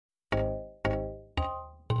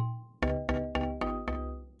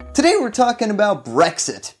Today we're talking about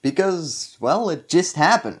Brexit because, well, it just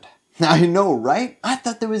happened. I know, right? I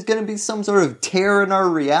thought there was going to be some sort of tear in our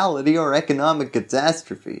reality or economic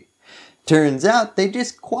catastrophe. Turns out they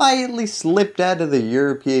just quietly slipped out of the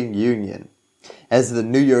European Union. As the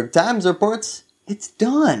New York Times reports, it's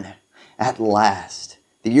done. At last.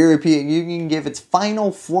 The European Union gave its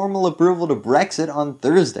final formal approval to Brexit on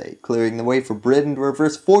Thursday, clearing the way for Britain to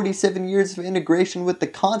reverse 47 years of integration with the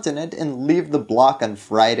continent and leave the bloc on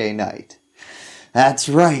Friday night. That's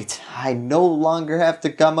right, I no longer have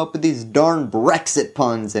to come up with these darn Brexit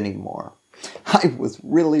puns anymore. I was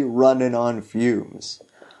really running on fumes.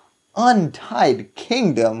 Untied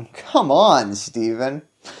Kingdom? Come on, Stephen.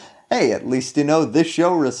 Hey, at least you know this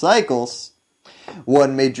show recycles.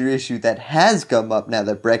 One major issue that has come up now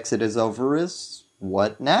that Brexit is over is,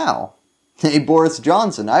 what now? Hey Boris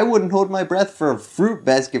Johnson, I wouldn't hold my breath for a fruit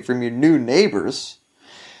basket from your new neighbors.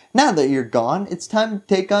 Now that you're gone, it's time to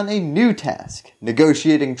take on a new task,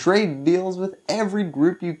 negotiating trade deals with every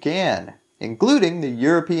group you can, including the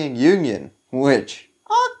European Union, which,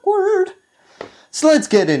 awkward. So let's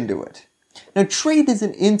get into it. Now, trade is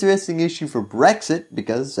an interesting issue for Brexit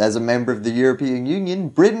because, as a member of the European Union,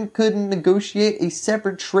 Britain couldn't negotiate a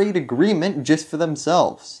separate trade agreement just for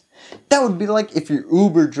themselves. That would be like if your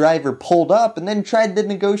Uber driver pulled up and then tried to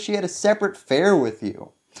negotiate a separate fare with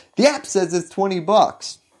you. The app says it's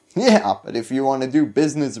 $20. Yeah, but if you want to do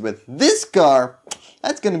business with this car,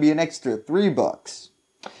 that's going to be an extra $3.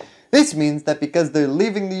 This means that because they're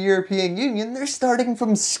leaving the European Union, they're starting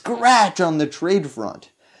from scratch on the trade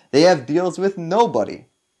front. They have deals with nobody.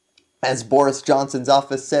 As Boris Johnson's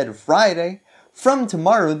office said Friday, from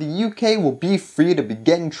tomorrow the UK will be free to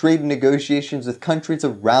begin trade negotiations with countries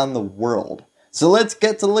around the world. So let's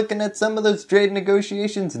get to looking at some of those trade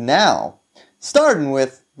negotiations now, starting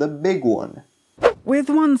with the big one. With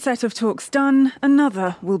one set of talks done,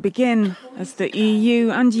 another will begin as the EU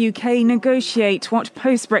and UK negotiate what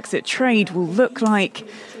post-Brexit trade will look like.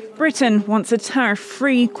 Britain wants a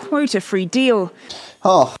tariff-free, quota-free deal.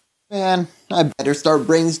 Oh, man, I better start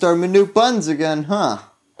brainstorming new puns again, huh?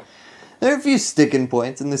 There are a few sticking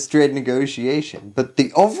points in this trade negotiation, but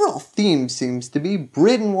the overall theme seems to be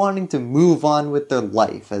Britain wanting to move on with their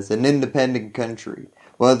life as an independent country,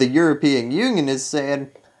 while the European Union is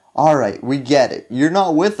saying, alright, we get it, you're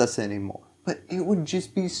not with us anymore, but it would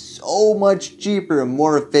just be so much cheaper and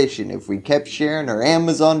more efficient if we kept sharing our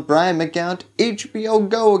Amazon Prime account, HBO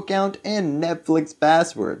Go account, and Netflix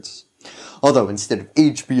passwords. Although instead of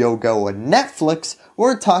HBO Go and Netflix,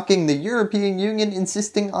 we're talking the European Union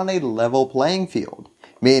insisting on a level playing field,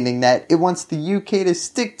 meaning that it wants the UK to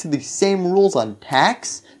stick to the same rules on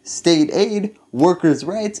tax, state aid, workers'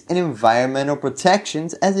 rights, and environmental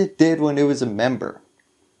protections as it did when it was a member.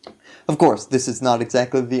 Of course, this is not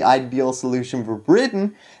exactly the ideal solution for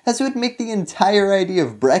Britain, as it would make the entire idea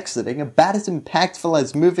of Brexiting about as impactful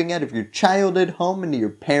as moving out of your childhood home into your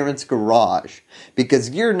parents' garage, because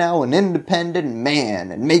you're now an independent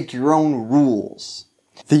man and make your own rules.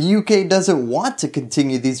 The UK doesn't want to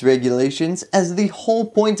continue these regulations, as the whole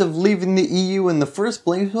point of leaving the EU in the first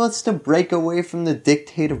place was to break away from the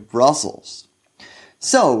dictate of Brussels.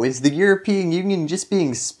 So, is the European Union just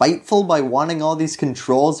being spiteful by wanting all these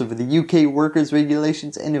controls over the UK workers'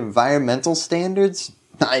 regulations and environmental standards?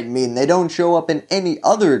 I mean, they don't show up in any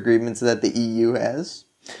other agreements that the EU has.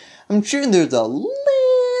 I'm sure there's a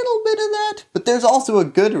little bit of that, but there's also a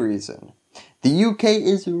good reason. The UK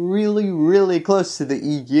is really close to the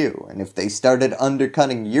EU, and if they started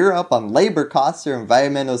undercutting Europe on labor costs or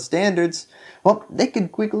environmental standards, well, they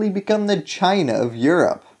could quickly become the China of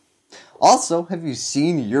Europe. Also, have you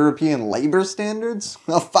seen European labor standards?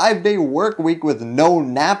 A 5-day work week with no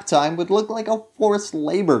nap time would look like a forced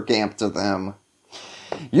labor camp to them.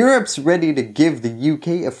 Europe's ready to give the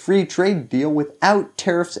UK a free trade deal without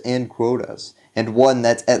tariffs and quotas, and one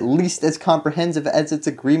that's at least as comprehensive as its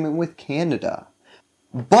agreement with Canada.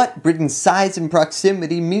 But Britain's size and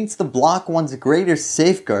proximity means the bloc wants greater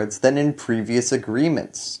safeguards than in previous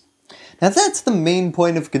agreements. Now that's the main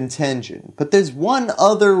point of contention, but there's one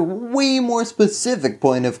other way more specific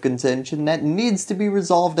point of contention that needs to be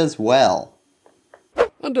resolved as well.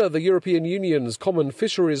 Under the European Union's common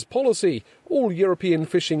fisheries policy, all European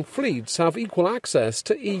fishing fleets have equal access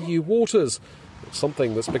to EU waters. It's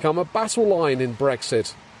something that's become a battle line in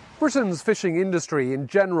Brexit. Britain's fishing industry in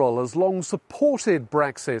general has long supported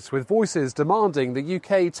Brexit, with voices demanding the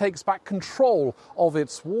UK takes back control of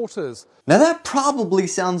its waters. Now that probably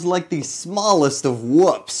sounds like the smallest of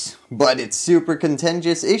whoops, but it's a super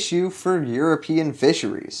contentious issue for European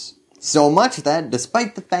fisheries. So much that,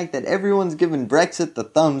 despite the fact that everyone's given Brexit the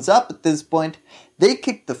thumbs up at this point, they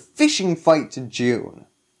kicked the fishing fight to June.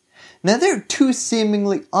 Now there are two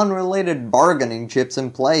seemingly unrelated bargaining chips in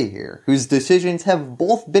play here, whose decisions have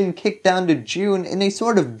both been kicked down to June in a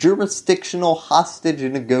sort of jurisdictional hostage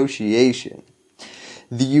negotiation.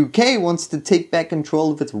 The UK wants to take back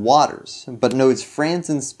control of its waters, but knows France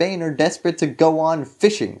and Spain are desperate to go on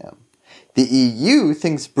fishing them. The EU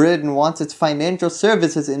thinks Britain wants its financial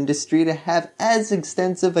services industry to have as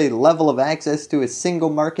extensive a level of access to a single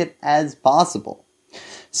market as possible.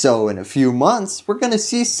 So in a few months, we're going to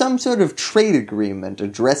see some sort of trade agreement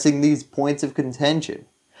addressing these points of contention.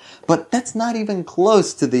 But that's not even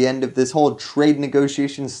close to the end of this whole trade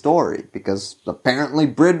negotiation story, because apparently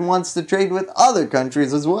Britain wants to trade with other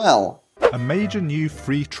countries as well. A major new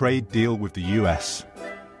free trade deal with the US.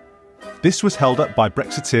 This was held up by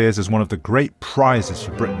Brexiteers as one of the great prizes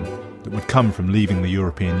for Britain that would come from leaving the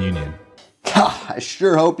European Union. God, I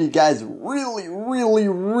sure hope you guys really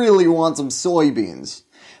want some soybeans.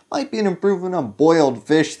 Might be an improvement on boiled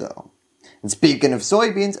fish though. And speaking of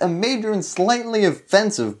soybeans, a major and slightly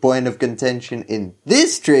offensive point of contention in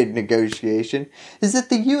this trade negotiation is that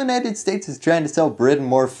the United States is trying to sell Britain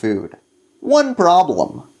more food. One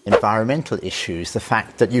problem. Environmental issues, the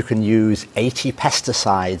fact that you can use 80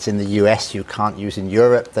 pesticides in the US you can't use in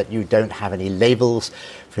Europe, that you don't have any labels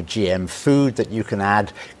for GM food, that you can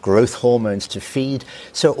add growth hormones to feed.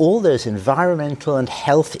 So all those environmental and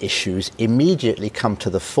health issues immediately come to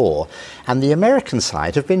the fore. And the American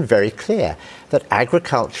side have been very clear that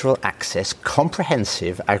agricultural access,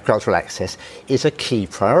 comprehensive agricultural access, is a key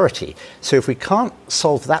priority. So if we can't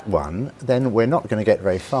solve that one, then we're not going to get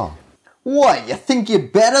very far. What, you think you're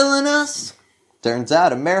better than us? Turns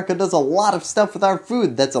out America does a lot of stuff with our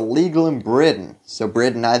food that's illegal in Britain. So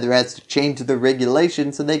Britain either has to change the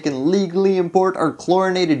regulations so they can legally import our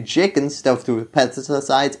chlorinated chicken stuffed with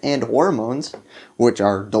pesticides and hormones, which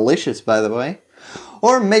are delicious by the way,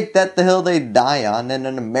 or make that the hill they die on in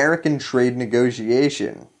an American trade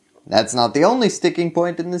negotiation. That's not the only sticking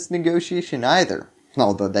point in this negotiation either.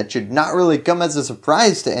 Although that should not really come as a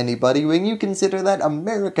surprise to anybody when you consider that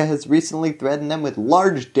America has recently threatened them with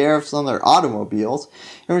large tariffs on their automobiles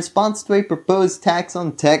in response to a proposed tax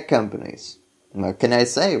on tech companies. What can I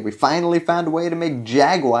say? We finally found a way to make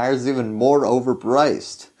Jaguars even more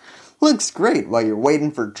overpriced. Looks great while you're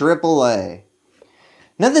waiting for AAA.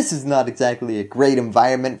 Now this is not exactly a great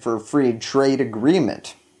environment for a free trade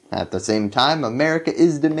agreement. At the same time, America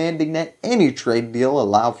is demanding that any trade deal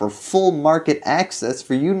allow for full market access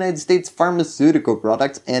for United States pharmaceutical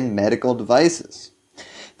products and medical devices.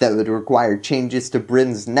 That would require changes to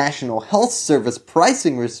Britain's National Health Service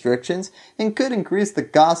pricing restrictions and could increase the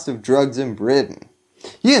cost of drugs in Britain.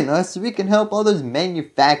 You know, so we can help all those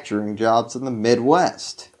manufacturing jobs in the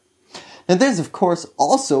Midwest. Now there's of course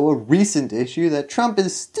also a recent issue that Trump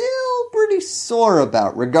is still pretty sore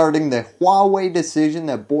about regarding the Huawei decision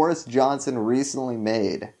that Boris Johnson recently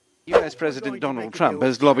made. US President Donald Trump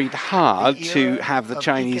has lobbied hard to have the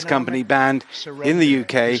Chinese company banned in the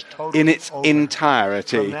UK in its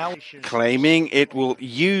entirety, claiming it will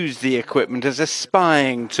use the equipment as a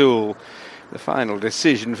spying tool. The final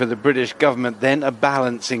decision for the British government then a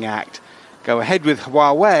balancing act. Go ahead with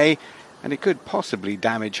Huawei, and it could possibly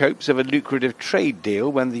damage hopes of a lucrative trade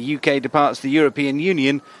deal when the UK departs the European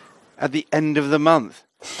Union at the end of the month.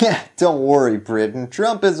 Don't worry, Britain.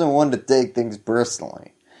 Trump isn't one to take things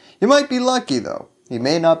personally. You might be lucky, though. He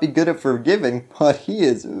may not be good at forgiving, but he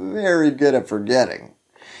is very good at forgetting.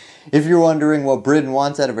 If you're wondering what Britain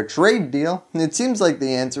wants out of a trade deal, it seems like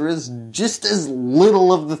the answer is just as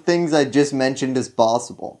little of the things I just mentioned as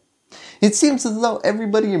possible. It seems as though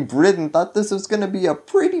everybody in Britain thought this was going to be a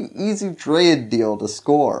pretty easy trade deal to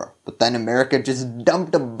score. But then America just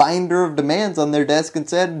dumped a binder of demands on their desk and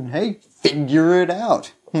said, hey, figure it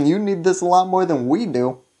out. You need this a lot more than we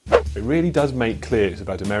do. It really does make clear it's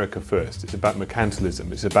about America first. It's about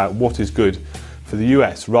mercantilism. It's about what is good for the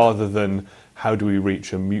US rather than how do we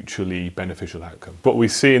reach a mutually beneficial outcome. What we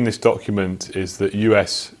see in this document is that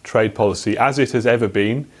US trade policy, as it has ever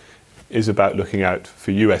been, is about looking out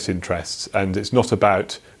for US interests, and it's not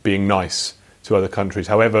about being nice to other countries,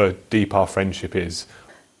 however deep our friendship is.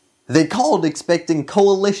 They called expecting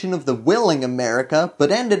Coalition of the Willing America,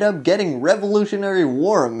 but ended up getting Revolutionary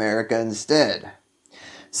War America instead.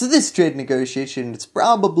 So this trade negotiation is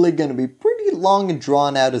probably going to be pretty long and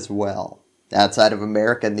drawn out as well. Outside of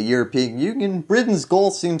America and the European Union, Britain's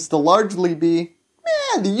goal seems to largely be,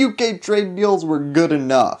 the UK trade deals were good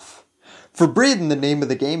enough. For Britain, the name of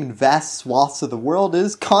the game in vast swaths of the world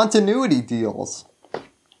is continuity deals.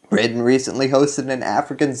 Britain recently hosted an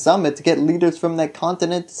African summit to get leaders from that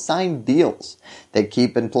continent to sign deals that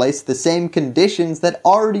keep in place the same conditions that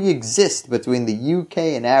already exist between the UK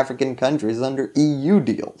and African countries under EU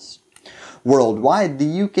deals. Worldwide,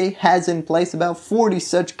 the UK has in place about 40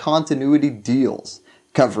 such continuity deals,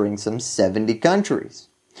 covering some 70 countries.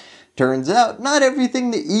 Turns out, not everything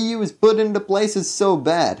the EU has put into place is so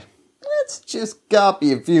bad. Let's just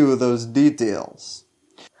copy a few of those details.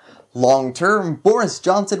 Long term, Boris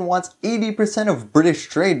Johnson wants 80% of British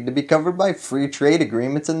trade to be covered by free trade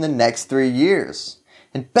agreements in the next 3 years.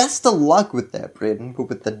 And best of luck with that, Britain, but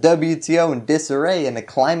with the WTO in disarray and a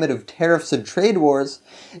climate of tariffs and trade wars,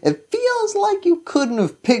 it feels like you couldn't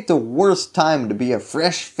have picked a worse time to be a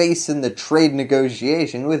fresh face in the trade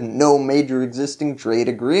negotiation with no major existing trade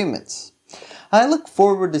agreements. I look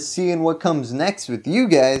forward to seeing what comes next with you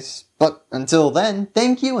guys, but until then,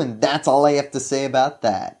 thank you, and that's all I have to say about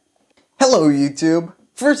that. Hello YouTube!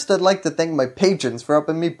 First, I'd like to thank my patrons for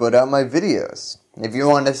helping me put out my videos. If you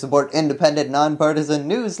want to support independent, nonpartisan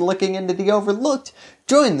news looking into the overlooked,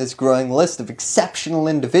 join this growing list of exceptional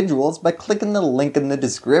individuals by clicking the link in the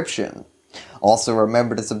description. Also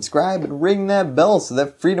remember to subscribe and ring that bell so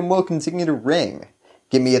that freedom will continue to ring.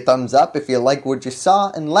 Give me a thumbs up if you like what you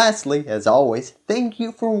saw, and lastly, as always, thank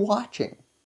you for watching.